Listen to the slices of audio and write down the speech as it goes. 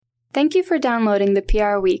Thank you for downloading the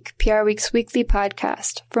PRWeek's weekly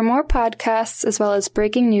podcast. For more podcasts as well as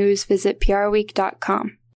breaking news, visit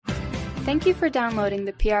PRWeek.com. Thank you for downloading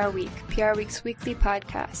the PRWeek's weekly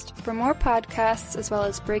podcast. For more podcasts as well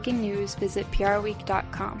as breaking news, visit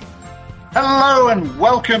PRWeek.com. Hello and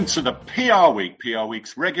welcome to the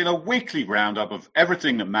PRWeek's regular weekly roundup of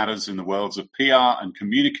everything that matters in the worlds of PR and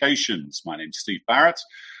communications. My name's Steve Barrett.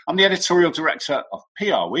 I'm the editorial director of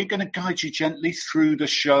PRWeek, going to guide you gently through the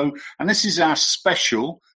show. And this is our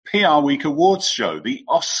special PRWeek Awards show, the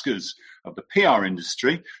Oscars of the PR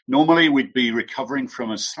industry. Normally, we'd be recovering from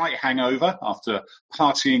a slight hangover after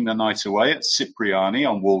partying the night away at Cipriani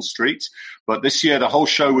on Wall Street. But this year, the whole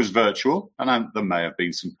show was virtual, and there may have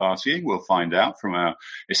been some partying. We'll find out from our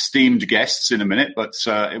esteemed guests in a minute. But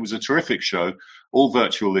it was a terrific show, all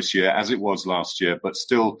virtual this year, as it was last year, but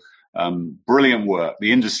still brilliant work.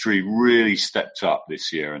 The industry really stepped up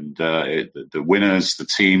this year, and the winners, the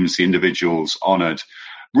teams, the individuals honoured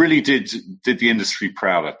really did the industry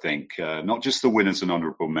proud, I think. Not just the winners and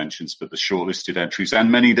honourable mentions, but the shortlisted entries and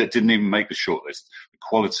many that didn't even make the shortlist. The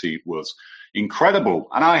quality was incredible.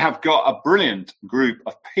 And I have got a brilliant group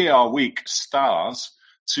of PRWeek stars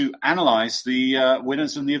to analyse the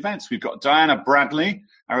winners and the events. We've got Diana Bradley,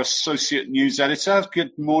 our associate news editor.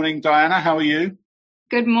 Good morning, Diana. How are you?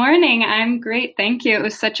 Good morning. I'm great. Thank you. It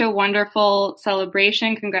was such a wonderful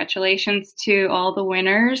celebration. Congratulations to all the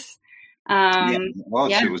winners. It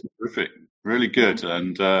was terrific. Really good.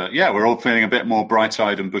 And we're all feeling a bit more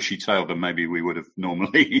bright-eyed and bushy-tailed than maybe we would have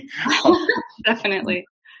normally. Definitely.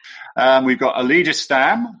 We've got Alida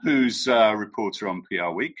Stam, who's a reporter on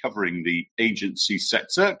PRWeek covering the agency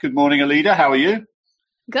sector. Good morning, Alida. How are you?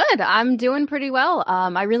 Good. I'm doing pretty well.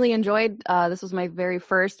 I really enjoyed, this was my very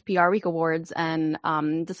first PRWeek Awards, and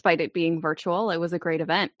despite it being virtual, it was a great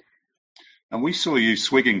event. And we saw you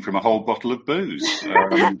swigging from a whole bottle of booze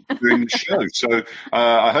during the show. So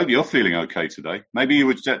I hope you're feeling okay today. Maybe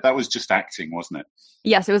that was just acting, wasn't it?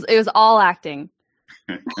 Yes, it was all acting.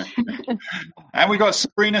 And we got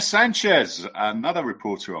Sabrina Sanchez, another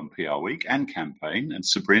reporter on PRWeek and Campaign. And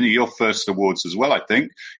Sabrina, your first awards as well, I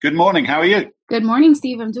think. Good morning. How are you? Good morning,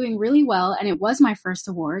 Steve. I'm doing really well. And it was my first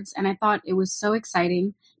awards. And I thought it was so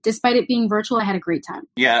exciting. Despite it being virtual, I had a great time.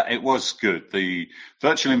 Yeah, it was good. The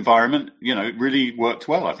virtual environment, really worked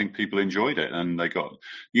well. I think people enjoyed it, and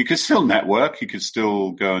you could still network. You could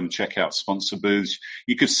still go and check out sponsor booths.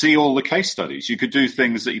 You could see all the case studies. You could do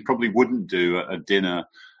things that you probably wouldn't do at a dinner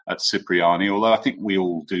at Cipriani, although I think we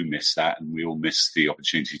all do miss that, and we all miss the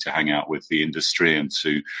opportunity to hang out with the industry and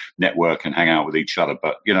to network and hang out with each other.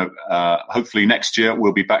 But, hopefully next year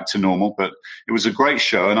we'll be back to normal. But it was a great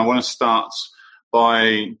show, and I want to start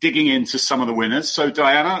by digging into some of the winners. So,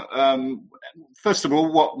 Diana, first of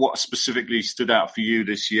all, what specifically stood out for you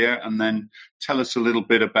this year? And then tell us a little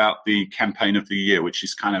bit about the Campaign of the Year, which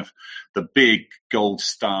is kind of the big gold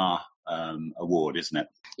star award, isn't it?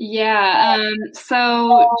 Yeah.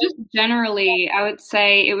 So just generally, I would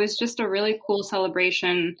say it was just a really cool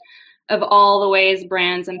celebration of all the ways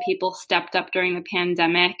brands and people stepped up during the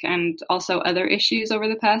pandemic and also other issues over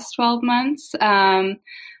the past 12 months.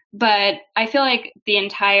 But I feel like the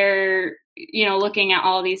entire, looking at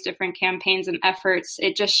all these different campaigns and efforts,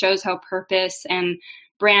 it just shows how purpose and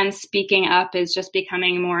brands speaking up is just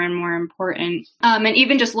becoming more and more important. And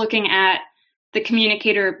even just looking at the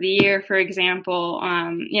Communicator of the Year, for example,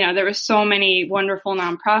 there were so many wonderful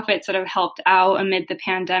nonprofits that have helped out amid the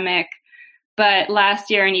pandemic. But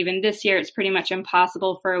last year and even this year, it's pretty much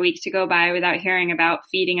impossible for a week to go by without hearing about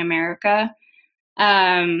Feeding America.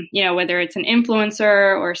 Whether it's an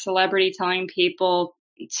influencer or celebrity telling people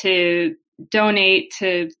to donate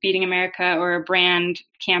to Feeding America or a brand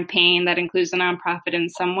campaign that includes a nonprofit in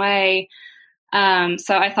some way.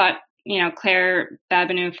 So I thought, Claire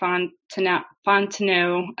Fontenot,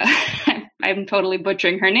 I'm totally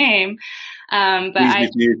butchering her name. But I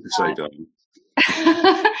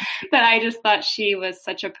just thought she was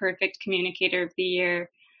such a perfect Communicator of the Year.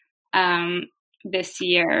 This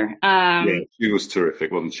year. She was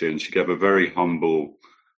terrific, wasn't she? And she gave a very humble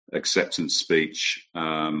acceptance speech,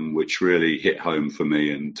 which really hit home for me,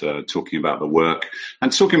 and talking about the work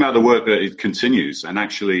that it continues. And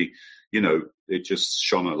actually, it just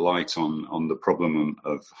shone a light on the problem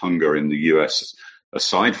of hunger in the US,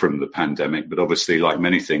 aside from the pandemic. But obviously, like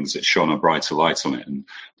many things, it shone a brighter light on it. And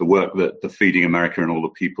the work that the Feeding America and all the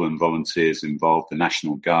people and volunteers involved, the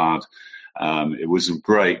National Guard, it was a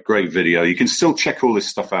great video. You can still check all this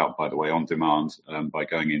stuff out, by the way, on demand by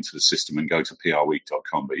going into the system and go to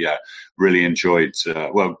prweek.com. But yeah, really enjoyed.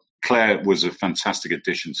 Claire was a fantastic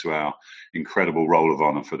addition to our incredible Roll of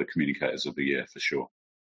Honor for the Communicators of the Year, for sure.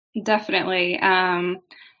 Definitely.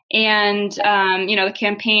 And, the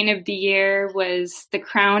campaign of the year was the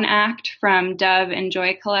Crown Act from Dove and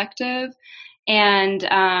Joy Collective.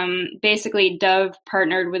 And basically, Dove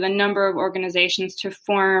partnered with a number of organizations to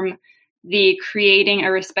form the Creating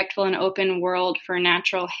a Respectful and Open World for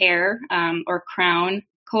Natural Hair, or CROWN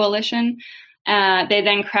Coalition. They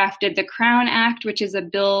then crafted the Crown Act, which is a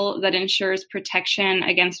bill that ensures protection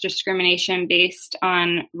against discrimination based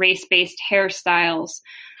on race-based hairstyles.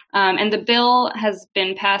 And the bill has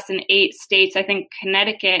been passed in 8 states. I think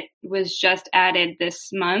Connecticut was just added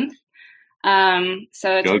this month.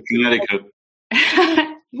 So Go Connecticut.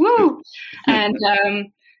 Woo!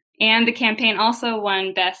 And the campaign also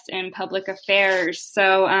won Best in Public Affairs.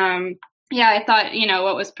 So, I thought,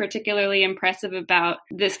 what was particularly impressive about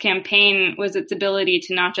this campaign was its ability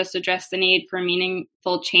to not just address the need for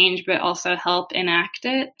meaningful change, but also help enact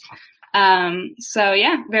it.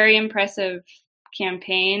 Very impressive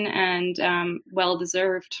campaign and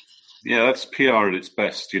well-deserved. Yeah, that's PR at its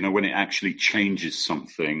best, when it actually changes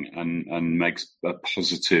something and makes a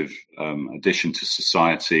positive addition to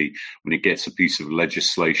society, when it gets a piece of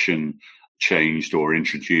legislation changed or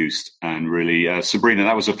introduced. And really, Sabrina,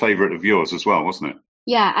 that was a favorite of yours as well, wasn't it?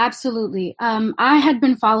 Yeah, absolutely. I had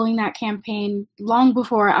been following that campaign long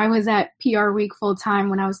before I was at PR Week full time,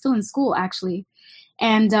 when I was still in school, actually.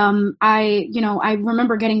 And I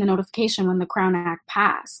remember getting the notification when the Crown Act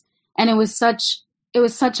passed, and it was such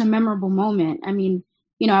a memorable moment. I mean,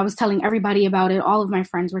 I was telling everybody about it. All of my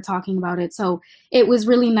friends were talking about it. So it was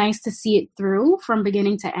really nice to see it through from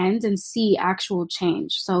beginning to end and see actual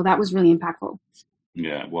change. So that was really impactful.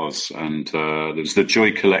 Yeah, it was. And there's the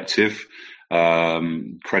Joy Collective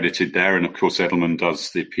credited there. And of course, Edelman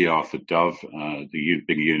does the PR for Dove, the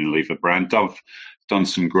big Unilever brand. Dove done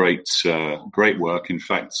some great work. In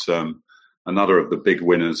fact, another of the big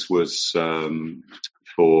winners was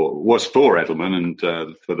for Edelman and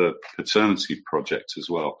for the Paternity Project as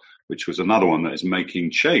well, which was another one that is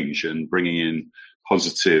making change and bringing in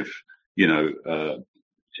positive,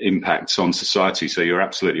 impacts on society. So you're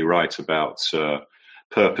absolutely right about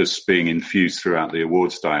purpose being infused throughout the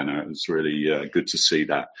awards, Diana. It was really good to see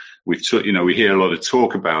that. We hear a lot of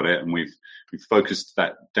talk about it, and we've focused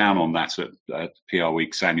down on that at PR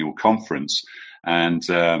Week's annual conference. And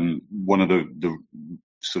one of the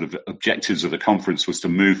sort of objectives of the conference was to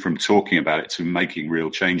move from talking about it to making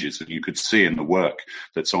real changes. And you could see in the work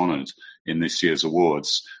that's honoured in this year's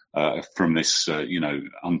awards from this,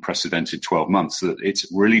 unprecedented 12 months, that it's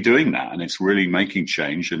really doing that, and it's really making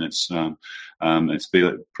change, and it's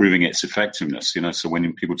proving its effectiveness. So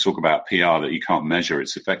when people talk about PR that you can't measure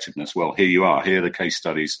its effectiveness, well, here you are. Here are the case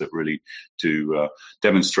studies that really do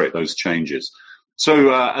demonstrate those changes.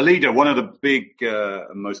 So, Alida, one of the big,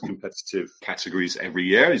 most competitive categories every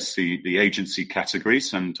year is the agency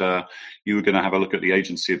categories, and you were going to have a look at the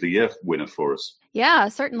Agency of the Year winner for us. Yeah,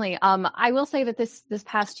 certainly. I will say that this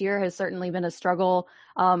past year has certainly been a struggle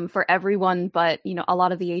for everyone, but a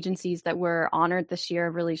lot of the agencies that were honored this year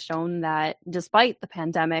have really shown that despite the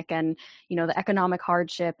pandemic and the economic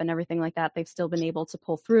hardship and everything like that, they've still been able to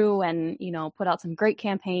pull through and put out some great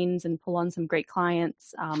campaigns and pull on some great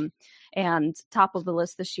clients. And top of the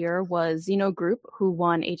list this year was Zeno Group, who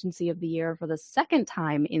won Agency of the Year for the second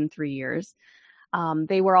time in 3 years.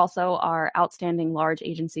 They were also our outstanding large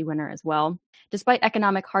agency winner as well. Despite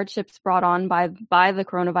economic hardships brought on by the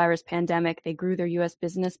coronavirus pandemic, they grew their U.S.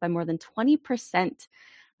 business by more than 20%,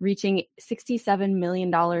 reaching $67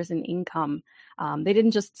 million in income. They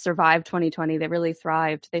didn't just survive 2020, they really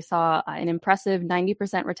thrived. They saw an impressive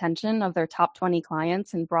 90% retention of their top 20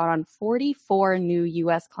 clients and brought on 44 new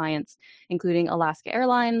U.S. clients, including Alaska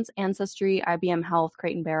Airlines, Ancestry, IBM Health,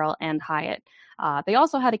 Crate & Barrel, and Hyatt. They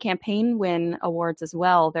also had a campaign win awards as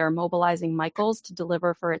well. They're mobilizing Michaels to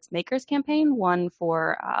deliver for its Makers campaign, one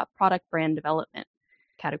for product brand development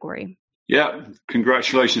category. Yeah,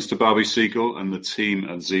 congratulations to Barbie Siegel and the team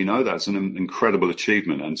at Zeno. That's an incredible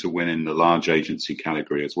achievement, and to win in the large agency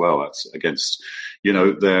category as well. That's against,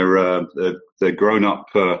 their grown-up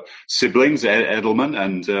siblings, Edelman,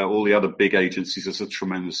 and all the other big agencies. It's a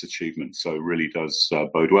tremendous achievement, so it really does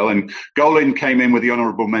bode well. And Golin came in with the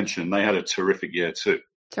honourable mention. They had a terrific year too.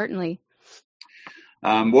 Certainly.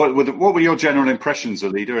 What were your general impressions,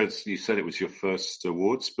 Alida? As you said, it was your first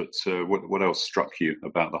awards, but what else struck you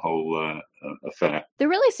about the whole affair? There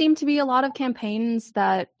really seemed to be a lot of campaigns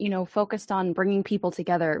that, focused on bringing people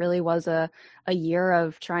together. It really was a year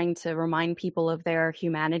of trying to remind people of their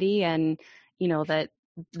humanity and, that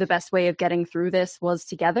the best way of getting through this was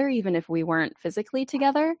together, even if we weren't physically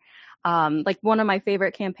together. Like one of my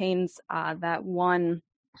favorite campaigns that won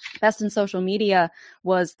Best in social media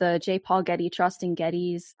was the J. Paul Getty Trust and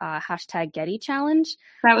Getty's hashtag Getty Challenge.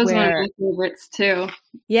 That was one of my favorites too.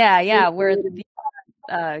 Yeah, where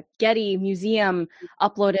the Getty Museum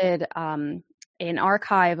uploaded an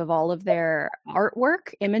archive of all of their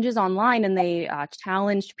artwork images online, and they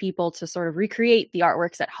challenged people to sort of recreate the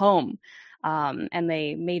artworks at home. And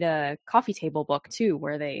they made a coffee table book too,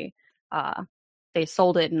 where they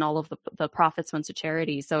sold it, and all of the profits went to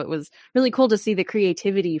charity. So it was really cool to see the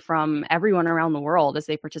creativity from everyone around the world as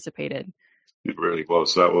they participated. It really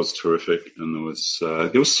was. That was terrific, and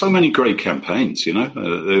there was so many great campaigns,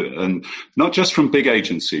 and not just from big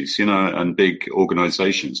agencies, and big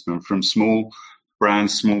organizations, but from small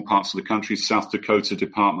brands, small parts of the country. South Dakota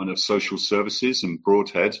Department of Social Services and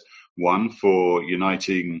Broadhead won for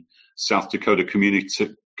uniting South Dakota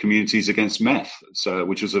communities against meth,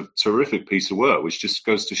 which was a terrific piece of work, which just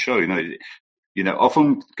goes to show,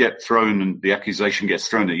 often the accusation gets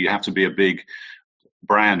thrown that you have to be a big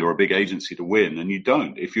brand or a big agency to win, and you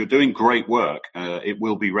don't. If you're doing great work, it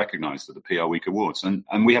will be recognized at the PRWeek Awards, and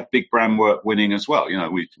we have big brand work winning as well.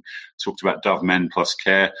 We talked about Dove Men Plus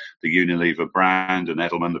Care, the Unilever brand, and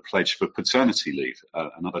Edelman, the pledge for paternity leave,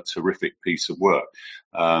 another terrific piece of work.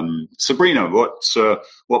 Sabrina, what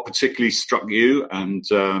particularly struck you, and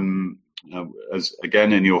as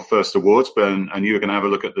again in your first awards, and you were going to have a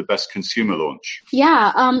look at the best consumer launch?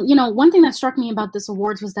 Yeah, one thing that struck me about this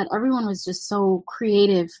awards was that everyone was just so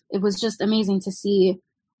creative. It was just amazing to see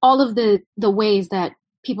all of the ways that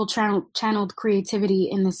people channeled creativity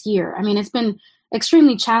in this year. I mean, it's been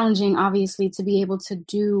extremely challenging, obviously, to be able to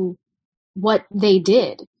do what they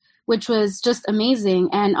did, which was just amazing.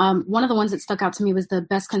 And one of the ones that stuck out to me was the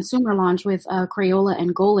best consumer launch with Crayola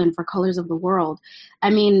and Golan for Colors of the World. I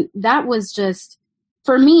mean, that was just,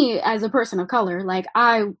 for me as a person of color, like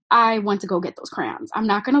I went to go get those crayons. I'm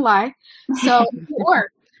not going to lie. So it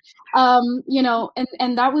worked.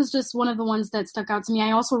 And that was just one of the ones that stuck out to me.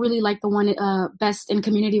 I also really liked the one best in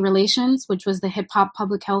community relations, which was the hip hop,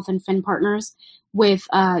 public health, and Finn partners with,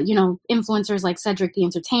 influencers like Cedric the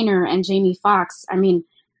Entertainer and Jamie Foxx. I mean,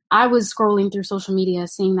 I was scrolling through social media,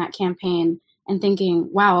 seeing that campaign and thinking,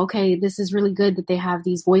 wow, okay, this is really good that they have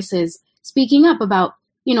these voices speaking up about,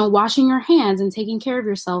 washing your hands and taking care of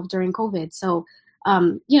yourself during COVID. So,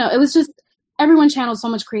 it was just, everyone channeled so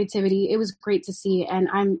much creativity. It was great to see. And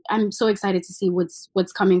I'm so excited to see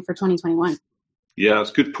what's coming for 2021. Yeah,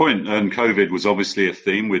 that's a good point. And COVID was obviously a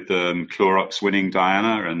theme, with Clorox winning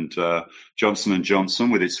Diana, and Johnson &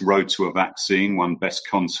 Johnson with its Road to a Vaccine won best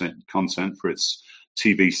content for its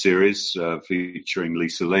TV series featuring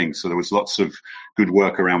Lisa Ling. So there was lots of good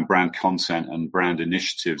work around brand content and brand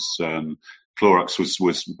initiatives. Clorox was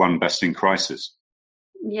won best in crisis.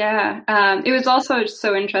 Yeah, it was also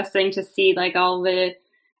so interesting to see like all the.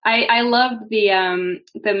 I loved the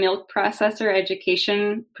milk processor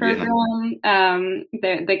education program. Yeah.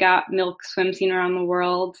 The Got Milk Swim Scene Around the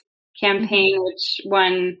World campaign, which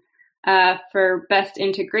won for best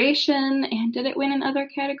integration, and did it win in other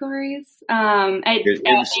categories?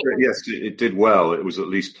 It did well. It was at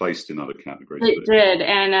least placed in other categories. It did,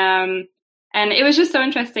 and it was just so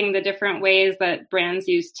interesting, the different ways that brands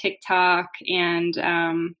use TikTok, and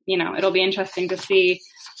it'll be interesting to see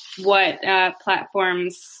what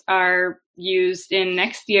platforms are used in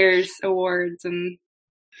next year's awards and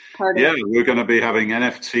part of. Yeah, we're going to be having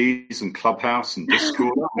NFTs and Clubhouse and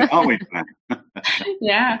Discord, aren't we?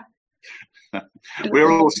 Yeah.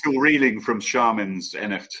 We're all still reeling from Charmin's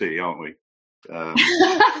NFT, aren't we?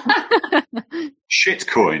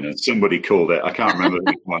 Shitcoin, as somebody called it. I can't remember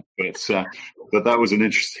which one, but that was an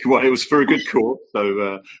interesting one. It was for a good cause.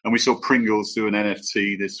 So, and we saw Pringles do an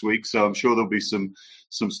NFT this week. So I'm sure there'll be some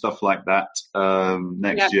stuff like that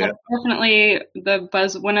next year. Definitely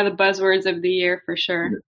one of the buzzwords of the year for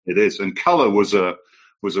sure. It is, and color was a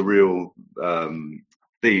real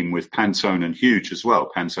theme with Pantone and Huge as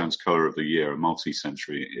well. Pantone's Color of the Year, a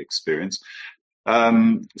multi-sensory experience.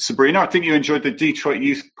 Sabrina, I think you enjoyed the Detroit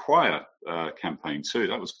Youth Choir campaign too.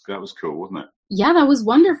 That was cool, wasn't it? Yeah, that was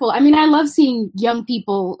wonderful. I mean, I love seeing young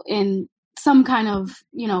people in some kind of,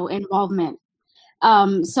 involvement.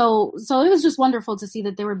 So it was just wonderful to see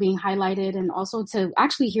that they were being highlighted, and also to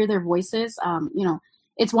actually hear their voices.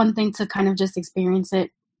 It's one thing to kind of just experience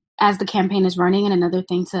it as the campaign is running, and another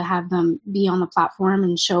thing to have them be on the platform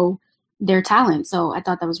and show their talent. So I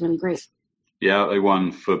thought that was really great. Yeah, they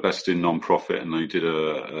won for Best in Nonprofit, and they did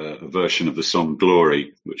a version of the song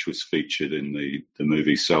Glory, which was featured in the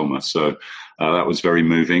movie Selma. So that was very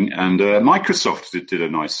moving. And Microsoft did a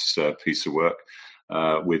nice piece of work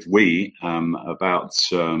with We about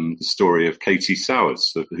the story of Katie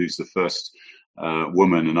Sowers, who's the first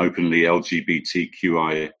woman, an openly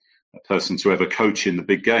LGBTQI person to ever coach in the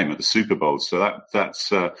big game at the Super Bowl. So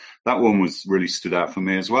that one was really stood out for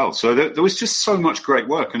me as well. So there was just so much great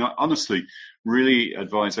work, and I honestly really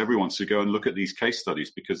advise everyone to go and look at these case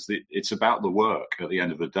studies, because it's about the work at the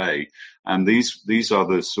end of the day, and these are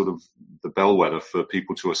the sort of the bellwether for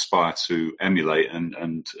people to aspire to emulate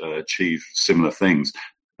and achieve similar things.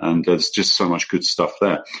 And there's just so much good stuff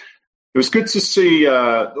there. It was good to see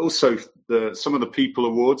also some of the People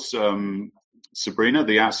Awards. Sabrina,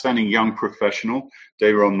 the outstanding young professional,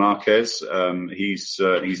 Dayron Marquez. He's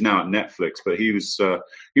now at Netflix, but he was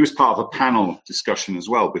part of a panel discussion as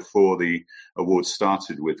well before the awards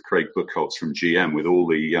started with Craig Buchholz from GM, with all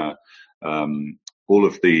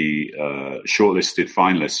of the shortlisted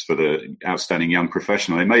finalists for the outstanding young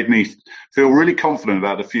professional. They made me feel really confident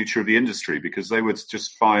about the future of the industry, because they were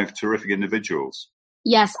just 5 terrific individuals.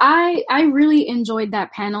 Yes, I really enjoyed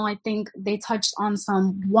that panel. I think they touched on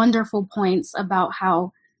some wonderful points about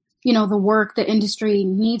how, the work, the industry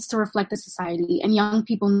needs to reflect the society, and young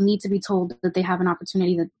people need to be told that they have an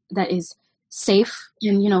opportunity that is safe,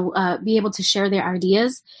 and, be able to share their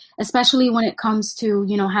ideas, especially when it comes to,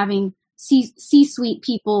 having C-suite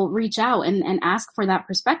people reach out and ask for that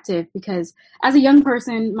perspective. Because as a young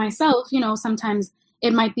person myself, sometimes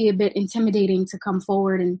it might be a bit intimidating to come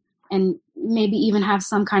forward and maybe even have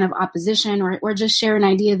some kind of opposition, or just share an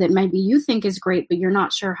idea that maybe you think is great, but you're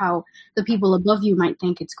not sure how the people above you might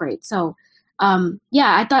think it's great. So,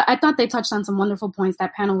 I thought they touched on some wonderful points.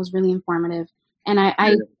 That panel was really informative, and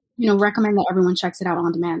I recommend that everyone checks it out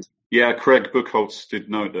on demand. Yeah, Craig Buchholz did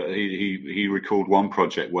note that he recalled one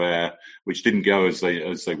project which didn't go as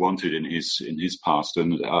they wanted in his past,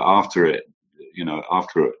 and after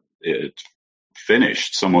it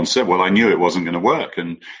finished, someone said, "Well, I knew it wasn't going to work,"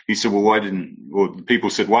 and he said, people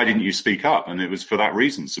said, "Why didn't you speak up?" And it was for that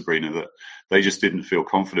reason, Sabrina, that they just didn't feel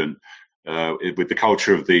confident with the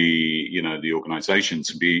culture of the organization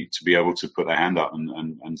to be able to put their hand up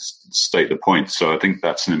and state the point. So I think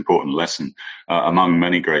that's an important lesson among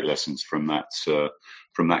many great lessons from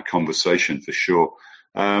that conversation, for sure.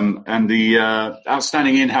 And the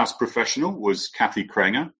outstanding in-house professional was Kathy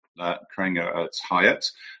Krenger at Hyatt.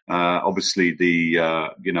 Obviously, the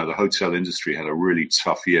hotel industry had a really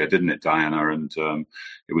tough year, didn't it, Diana? And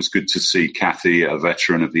it was good to see Kathy, a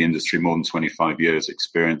veteran of the industry, more than 25 years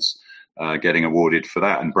experience, getting awarded for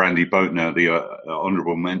that. And Brandy Boatner, the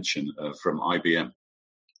honorable mention from IBM.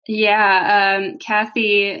 Yeah,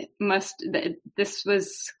 Kathy this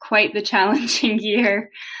was quite the challenging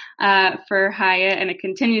year for Hyatt, and it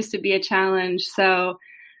continues to be a challenge. So,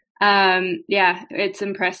 it's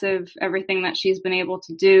impressive everything that she's been able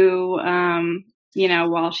to do,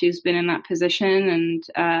 while she's been in that position.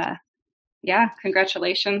 And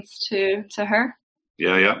congratulations to her.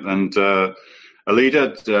 Yeah. And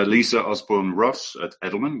Alida, Lisa Osborne-Ross at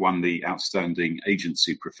Edelman won the Outstanding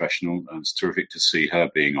Agency Professional, and it's terrific to see her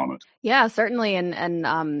being honored. Yeah, certainly. And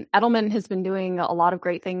Edelman has been doing a lot of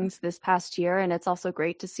great things this past year, and it's also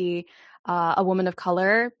great to see a woman of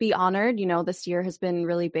color be honored. This year has been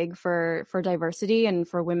really big for diversity and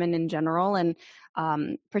for women in general, and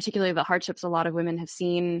particularly the hardships a lot of women have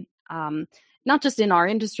seen, not just in our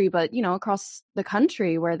industry, but, across the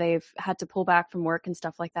country, where they've had to pull back from work and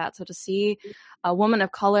stuff like that. So to see a woman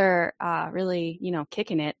of color really,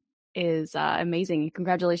 kicking it is amazing.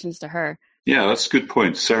 Congratulations to her. Yeah, that's a good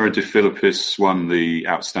point. Sarah DeFilippis won the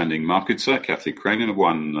Outstanding Marketer. Kathy Krenger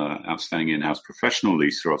won Outstanding In-House Professional.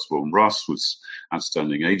 Lisa Osborne-Ross was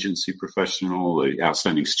Outstanding Agency Professional. The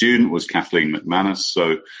Outstanding Student was Kathleen McManus.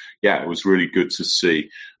 So, yeah, it was really good to see.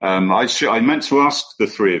 I meant to ask the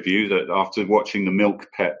three of you that after watching the Milk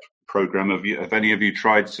Pep program, have any of you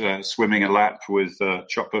tried swimming a lap with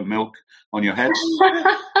chocolate milk on your heads?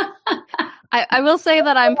 I will say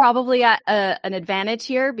that I'm probably at an advantage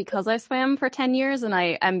here because I swam for 10 years and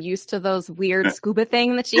I am used to those weird scuba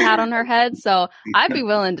thing that she had on her head. So I'd be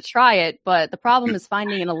willing to try it. But the problem is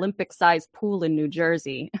finding an Olympic-sized pool in New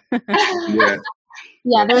Jersey.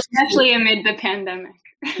 Yeah, especially amid the pandemic.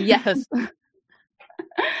 Yes.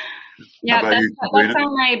 Yeah, that's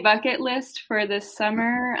on my bucket list for this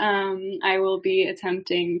summer. I will be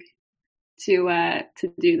attempting to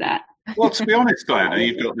do that. Well, to be honest, Diana,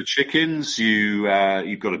 you've got the chickens. You've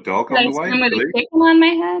got a dog on the way. With a chicken on my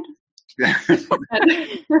head.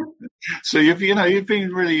 So you've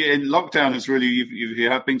been really in lockdown. Is really you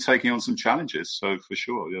have been taking on some challenges. So for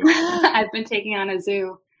sure, yeah. I've been taking on a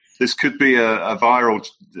zoo. This could be a viral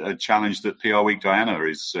challenge that PRWeek Diana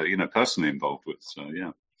is personally involved with. So yeah.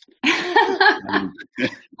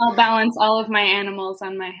 I'll balance all of my animals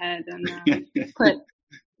on my head and put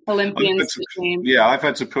Olympians to shame. Yeah, I've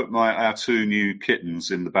had to put our two new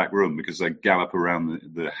kittens in the back room because they gallop around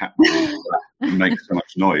the and make so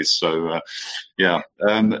much noise. So, yeah.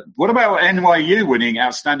 What about NYU winning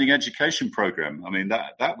Outstanding Education Program? I mean,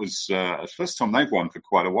 that was the first time they've won for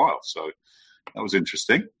quite a while. So that was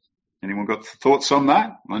interesting. Anyone got thoughts on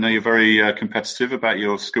that? I know you're very competitive about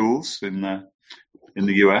your schools in the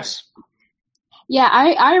US. Yeah,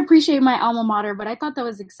 I appreciate my alma mater, but I thought that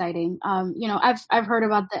was exciting. I've heard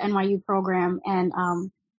about the NYU program, and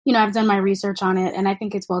I've done my research on it, and I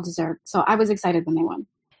think it's well deserved. So I was excited when they won.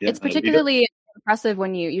 Yeah, it's particularly impressive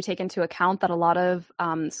when you take into account that a lot of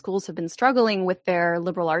schools have been struggling with their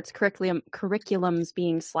liberal arts curriculums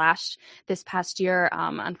being slashed this past year.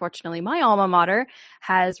 Unfortunately, my alma mater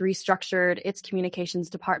has restructured its communications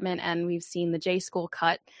department, and we've seen the J School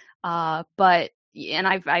cut. And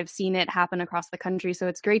I've seen it happen across the country. So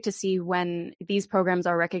it's great to see when these programs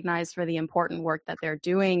are recognized for the important work that they're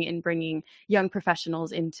doing in bringing young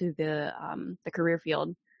professionals into the career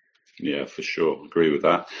field. Yeah, for sure. Agree with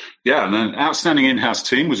that. Yeah, and an outstanding in-house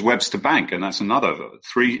team was Webster Bank, and that's another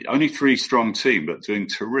only three strong team, but doing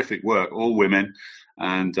terrific work, all women,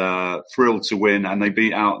 and thrilled to win. And they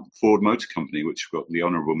beat out Ford Motor Company, which got the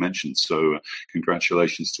honourable mention. So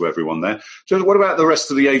congratulations to everyone there. So what about the rest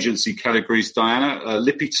of the agency categories, Diana?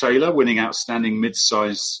 Lippy Taylor winning Outstanding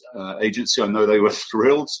Mid-Size Agency. I know they were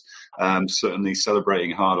thrilled, certainly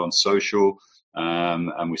celebrating hard on social.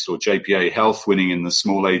 And we saw JPA Health winning in the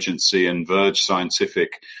small agency and Verge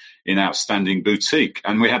Scientific in Outstanding Boutique.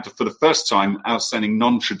 And we had, for the first time, Outstanding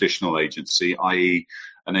Non-Traditional Agency, i.e.,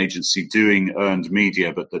 an agency doing earned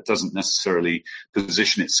media, but that doesn't necessarily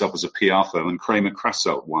position itself as a PR firm. And Kramer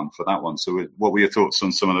Krasselt won for that one. So what were your thoughts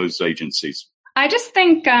on some of those agencies? I just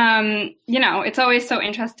think, it's always so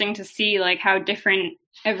interesting to see like how different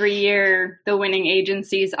every year the winning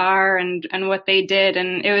agencies are and what they did.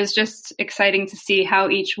 And it was just exciting to see how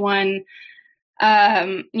each one,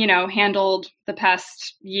 handled the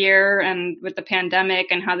past year and with the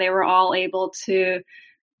pandemic and how they were all able to,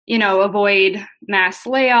 avoid mass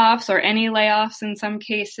layoffs or any layoffs in some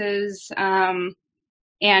cases. And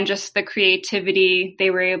just the creativity they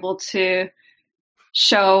were able to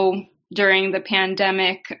show during the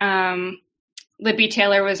pandemic. Lippy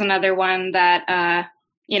Taylor was another one that,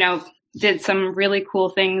 did some really cool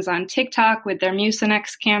things on TikTok with their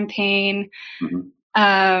Mucinex campaign.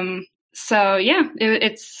 Mm-hmm. So yeah,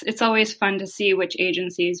 it's always fun to see which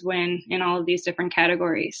agencies win in all of these different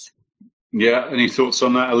categories. Yeah. Any thoughts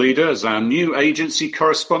on that, Alida, as our new agency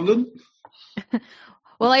correspondent?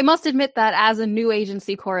 Well, I must admit that as a new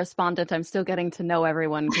agency correspondent, I'm still getting to know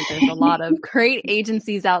everyone because there's a lot of great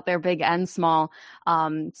agencies out there, big and small.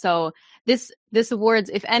 So this awards,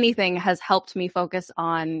 if anything, has helped me focus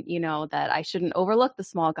on, that I shouldn't overlook the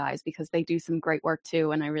small guys because they do some great work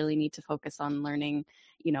too. And I really need to focus on learning,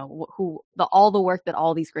 all the work that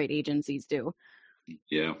all these great agencies do.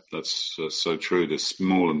 Yeah, that's so true. The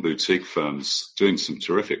small and boutique firms doing some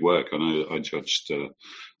terrific work. I know I judged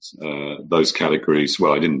those categories.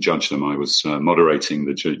 Well, I didn't judge them. I was moderating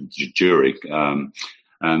the jury.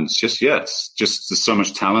 And just there's so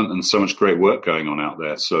much talent and so much great work going on out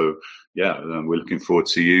there. So, yeah, we're looking forward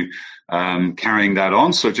to you carrying that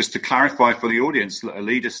on. So just to clarify for the audience,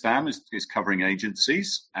 Alida Stam is covering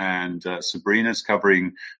agencies and Sabrina's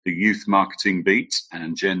covering the youth marketing beat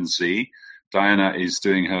and Gen Z. Diana is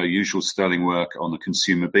doing her usual sterling work on the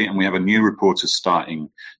consumer beat, and we have a new reporter starting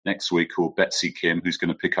next week called Betsy Kim, who's going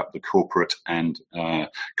to pick up the corporate and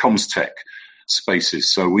comms tech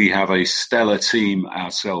spaces. So we have a stellar team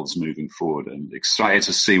ourselves moving forward, and excited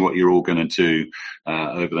to see what you're all going to do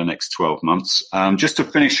over the next 12 months. Just to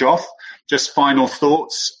finish off, just final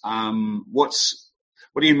thoughts. What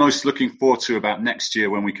are you most looking forward to about next year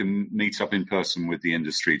when we can meet up in person with the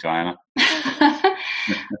industry, Diana?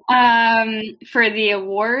 For the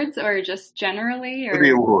awards or just generally? Or? For the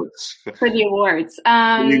awards. For the awards.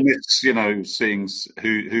 You miss, seeing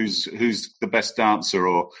who's the best dancer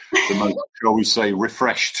or the most, shall we say,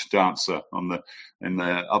 refreshed dancer in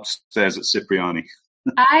the upstairs at Cipriani.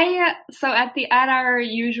 At our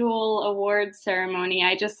usual awards ceremony,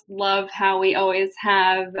 I just love how we always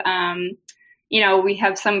have we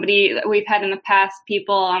have somebody that we've had in the past,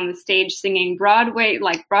 people on the stage singing Broadway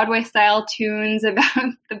style tunes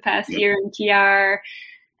about the past year in PR.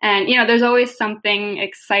 And, there's always something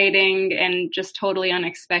exciting and just totally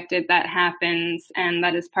unexpected that happens. And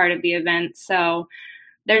that is part of the event. So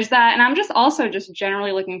there's that. And I'm just also just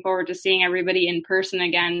generally looking forward to seeing everybody in person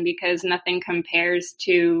again, because nothing compares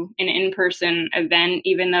to an in-person event,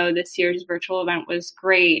 even though this year's virtual event was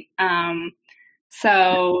great. And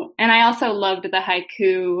I also loved the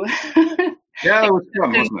haiku Yeah, it was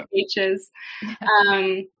fun, wasn't it? Speeches.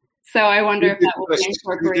 So I wonder if that will be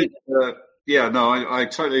incorporated. I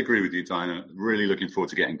totally agree with you, Diana. Really looking forward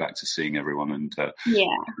to getting back to seeing everyone, and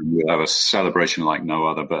we'll have a celebration like no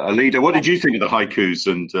other. But Alida, what did you think of the haikus,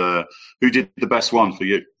 and who did the best one for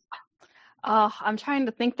you? I'm trying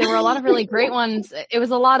to think. There were a lot of really great ones. It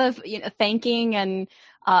was a lot of thanking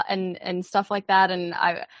and stuff like that. And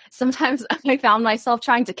I found myself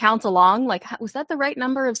trying to count along. Like, was that the right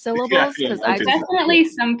number of syllables? Because definitely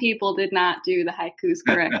some people did not do the haikus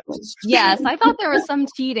correctly. Yes, I thought there was some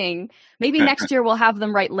cheating. Maybe next year we'll have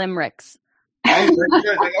them write limericks. I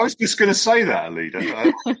was just going to say that,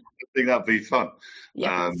 Alida. I think that'd be fun.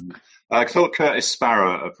 Yes. I thought Curtis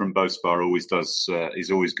Sparrow from Bowspar always does.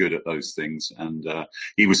 He's always good at those things, and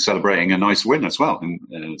he was celebrating a nice win as well.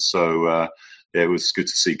 And so it was good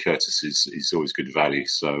to see Curtis. He's always good value.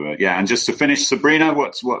 So and just to finish, Sabrina,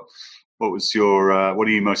 what was your what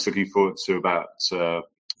are you most looking forward to about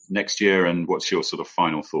next year, and what's your sort of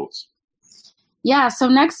final thoughts? Yeah, so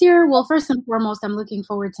next year, well, first and foremost, I'm looking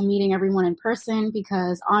forward to meeting everyone in person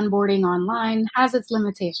because onboarding online has its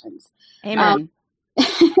limitations. Amen.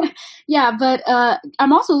 Yeah, but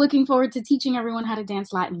I'm also looking forward to teaching everyone how to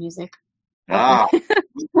dance Latin music. Now,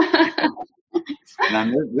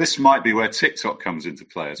 this might be where TikTok comes into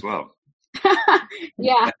play as well.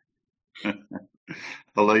 Yeah.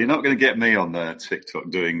 Although you're not going to get me on TikTok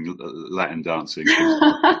doing Latin dancing.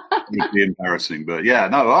 It would be embarrassing. But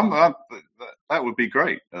that would be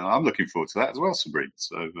great. I'm looking forward to that as well, Sabrina.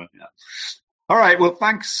 So, All right. Well,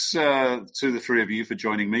 thanks to the three of you for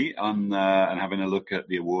joining me and having a look at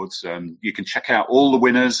the awards. You can check out all the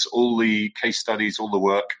winners, all the case studies, all the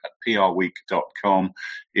work at PRWeek.com.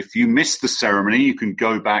 If you missed the ceremony, you can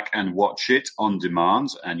go back and watch it on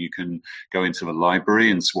demand, and you can go into the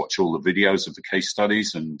library and watch all the videos of the case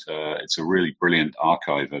studies. And it's a really brilliant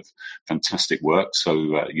archive of fantastic work.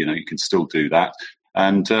 So, you can still do that.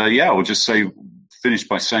 And I'll just finish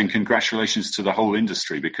by saying congratulations to the whole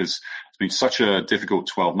industry, because it's been such a difficult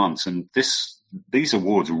 12 months. And these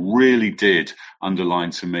awards really did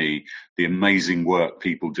underline to me the amazing work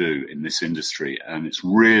people do in this industry. And it's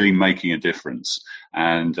really making a difference.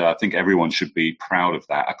 And I think everyone should be proud of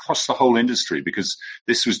that across the whole industry, because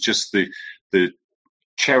this was just the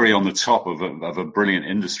cherry on the top of a brilliant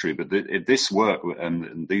industry. But this work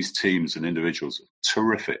and these teams and individuals are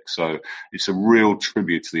terrific. So it's a real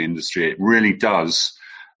tribute to the industry. It really does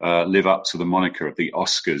live up to the moniker of the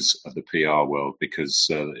Oscars of the PR world, because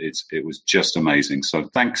it was just amazing. So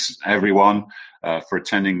thanks, everyone, for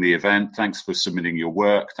attending the event. Thanks for submitting your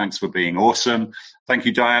work. Thanks for being awesome. Thank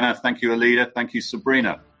you, Diana. Thank you, Alida. Thank you,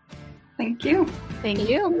 Sabrina. Thank you. Thank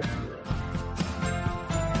you.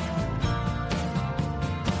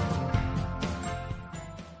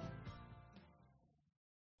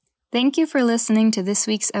 Thank you for listening to this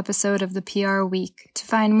week's episode of the PR Week. To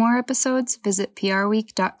find more episodes, visit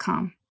PRWeek.com.